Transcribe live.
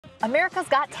America's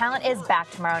Got Talent is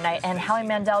back tomorrow night, and Howie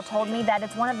Mandel told me that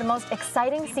it's one of the most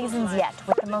exciting seasons yet,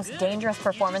 with the most dangerous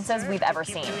performances we've ever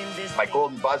seen. My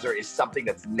golden buzzer is something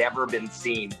that's never been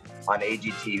seen on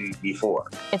AGT before.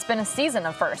 It's been a season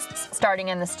of firsts, starting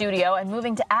in the studio and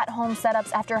moving to at-home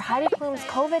setups after Heidi Klum's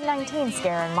COVID-19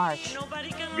 scare in March.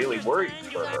 Really worried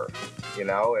for her,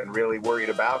 and really worried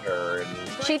about her.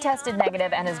 She tested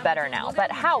negative and is better now,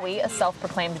 but Howie, a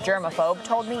self-proclaimed germaphobe,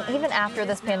 told me even after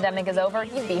this pandemic is over,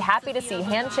 he'd be happy to see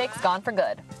handshakes gone for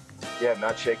good. Yeah,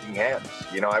 not shaking hands.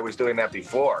 I was doing that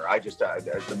before.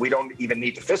 We don't even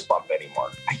need to fist bump anymore.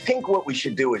 I think what we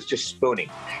should do is just spooning.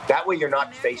 That way you're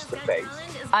not face to face.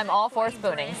 I'm all for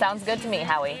spooning. Sounds good to me,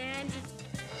 Howie.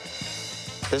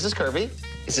 This is Kirby.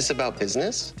 Is this about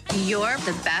business? You're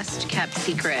the best kept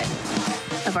secret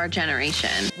of our generation.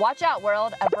 Watch out,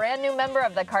 world. A brand new member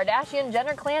of the Kardashian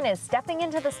Jenner clan is stepping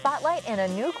into the spotlight in a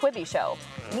new Quibi show.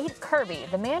 Meet Kirby,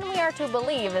 the man we are to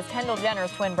believe is Kendall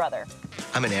Jenner's twin brother.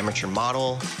 I'm an amateur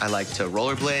model. I like to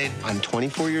rollerblade. I'm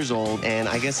 24 years old, and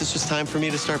I guess it's just time for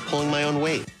me to start pulling my own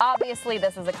weight. Obviously,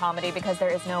 this is a comedy because there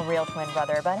is no real twin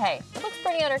brother, but hey, it looks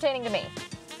pretty entertaining to me.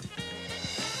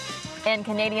 And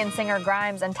Canadian singer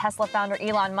Grimes and Tesla founder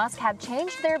Elon Musk have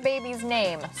changed their baby's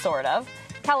name, sort of.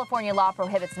 California law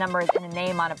prohibits numbers in a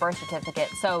name on a birth certificate,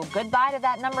 so goodbye to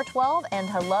that number 12 and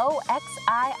hello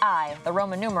XII, the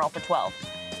Roman numeral for 12.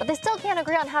 But they still can't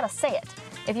agree on how to say it.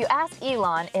 If you ask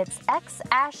Elon, it's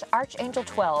X-Archangel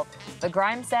 12, but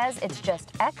Grimes says it's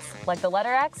just X, like the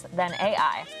letter X, then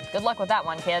AI. Good luck with that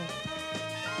one, kid.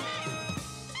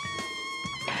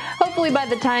 Hopefully by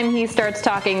the time he starts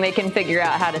talking, they can figure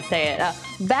out how to say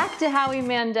it. Back to Howie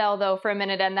Mandel, though, for a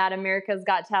minute, and that America's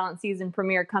Got Talent season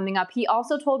premiere coming up. He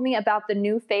also told me about the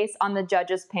new face on the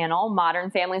judges panel,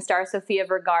 Modern Family star Sofia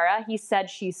Vergara. He said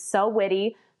she's so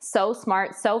witty, so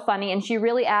smart, so funny, and she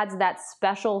really adds that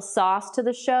special sauce to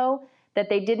the show that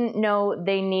they didn't know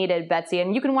they needed, Betsy.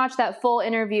 And you can watch that full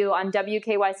interview on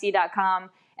WKYC.com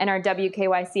and our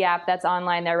WKYC app that's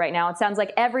online there right now. It sounds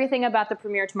like everything about the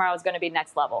premiere tomorrow is going to be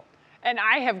next level. And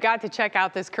I have got to check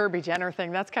out this Kirby Jenner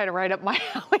thing. That's kind of right up my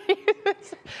alley.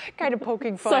 It's kind of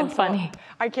poking fun. So funny.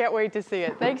 I can't wait to see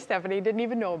it. Thanks, Stephanie. Didn't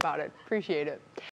even know about it. Appreciate it.